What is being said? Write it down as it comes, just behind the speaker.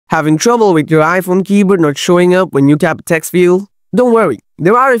Having trouble with your iPhone keyboard not showing up when you tap a text field? Don't worry,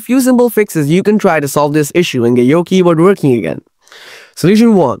 there are a few simple fixes you can try to solve this issue and get your keyboard working again.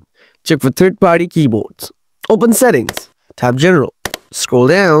 Solution 1. Check for third-party keyboards. Open Settings, tap General, scroll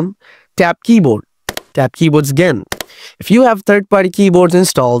down, tap Keyboard, tap Keyboards again. If you have third-party keyboards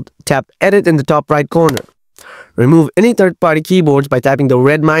installed, tap Edit in the top right corner. Remove any third-party keyboards by tapping the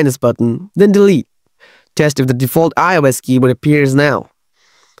red minus button, then delete. Test if the default iOS keyboard appears now.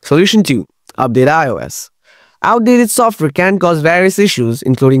 Solution 2. Update iOS. Outdated software can cause various issues,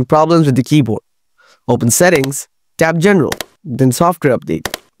 including problems with the keyboard. Open Settings, tap General, then Software Update.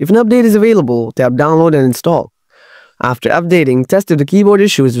 If an update is available, tap Download and Install. After updating, test if the keyboard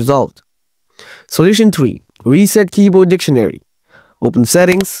issue is resolved. Solution 3. Reset Keyboard Dictionary. Open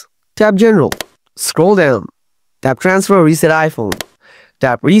Settings, tap General, scroll down, tap Transfer or Reset iPhone.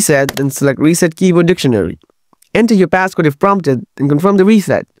 Tap Reset, then select Reset Keyboard Dictionary. Enter your passcode if prompted and confirm the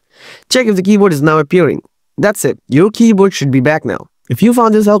reset. Check if the keyboard is now appearing. That's it, your keyboard should be back now. If you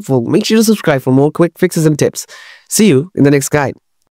found this helpful, make sure to subscribe for more quick fixes and tips. See you in the next guide.